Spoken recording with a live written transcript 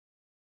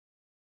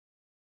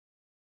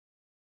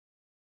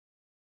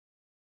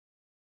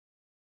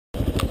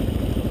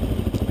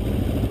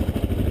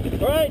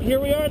Alright,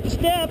 here we are at the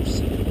steps.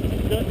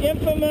 The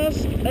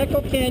infamous Echo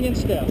Canyon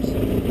steps.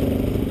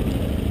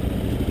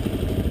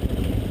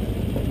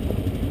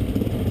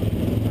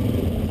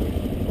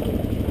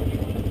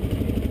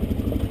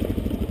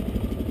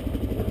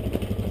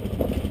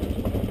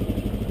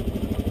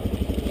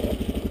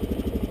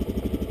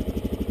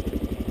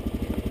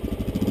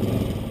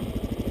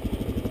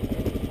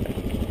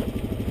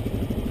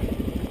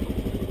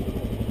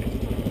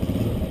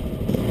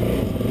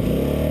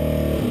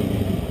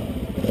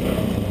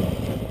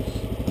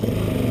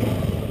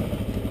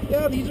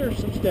 Yeah, these are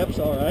some steps,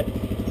 all right.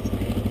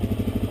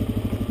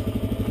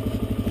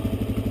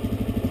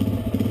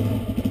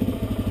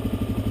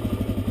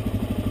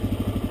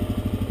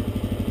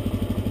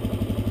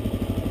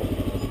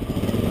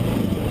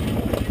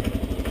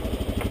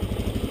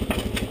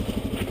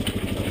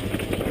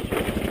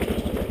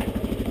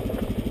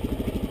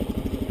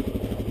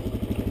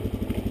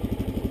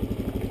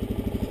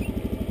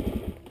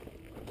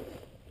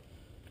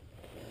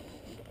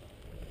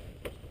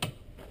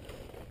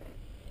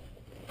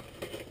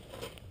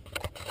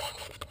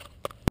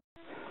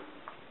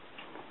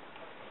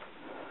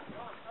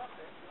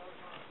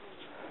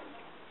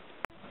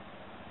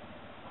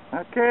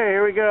 Okay,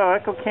 here we go,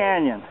 Echo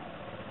Canyon.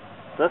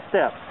 The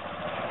steps.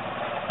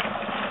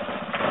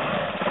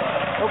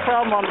 No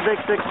problem on the big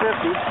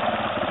 650.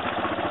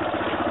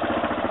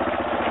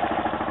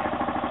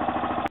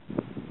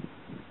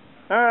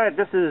 Alright,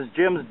 this is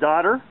Jim's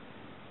daughter.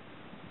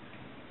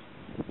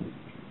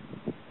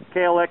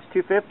 KLX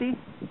 250.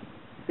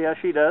 See how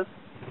she does.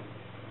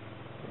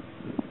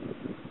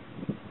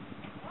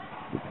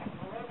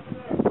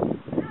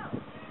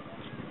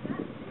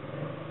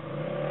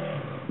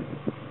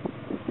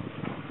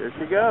 Here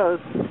she goes.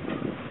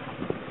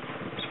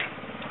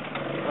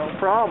 No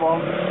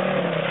problem.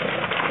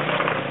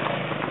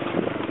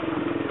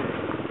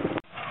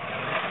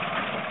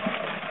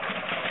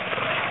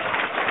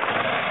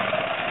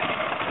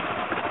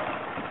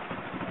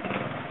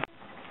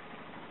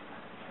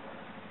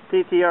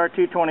 TTR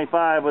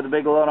 225 with a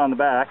big load on the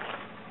back.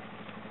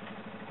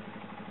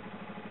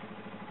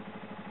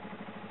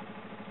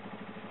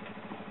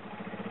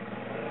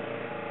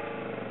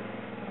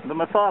 The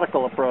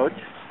methodical approach.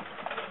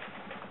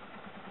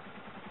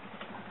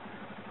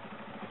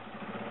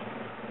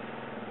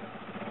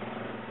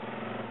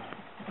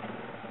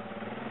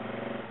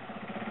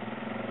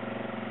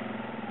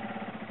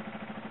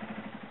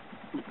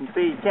 You can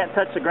see you can't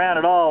touch the ground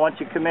at all once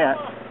you commit.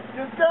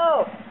 Just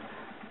go!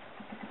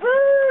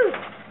 Woo!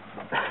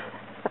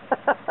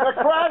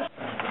 Crush!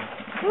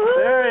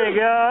 There you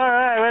go.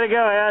 Alright, way to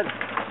go, Ed.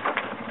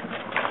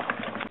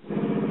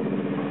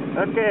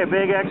 Okay,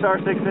 big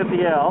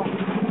XR650L.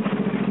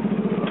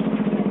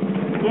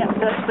 Can't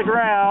touch the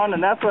ground,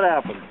 and that's what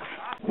happens.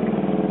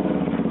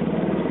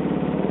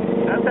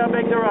 That's how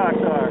big the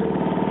rocks are.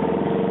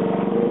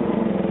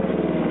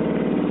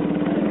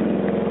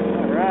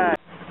 Alright.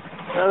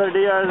 Another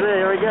DRZ,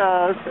 here he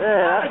goes.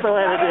 Hey, that's the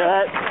way to do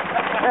it.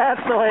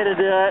 That's the way to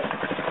do it.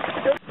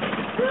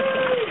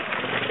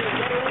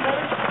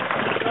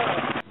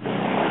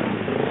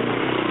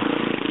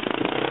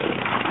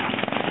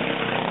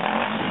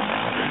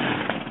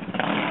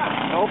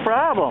 No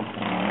problem.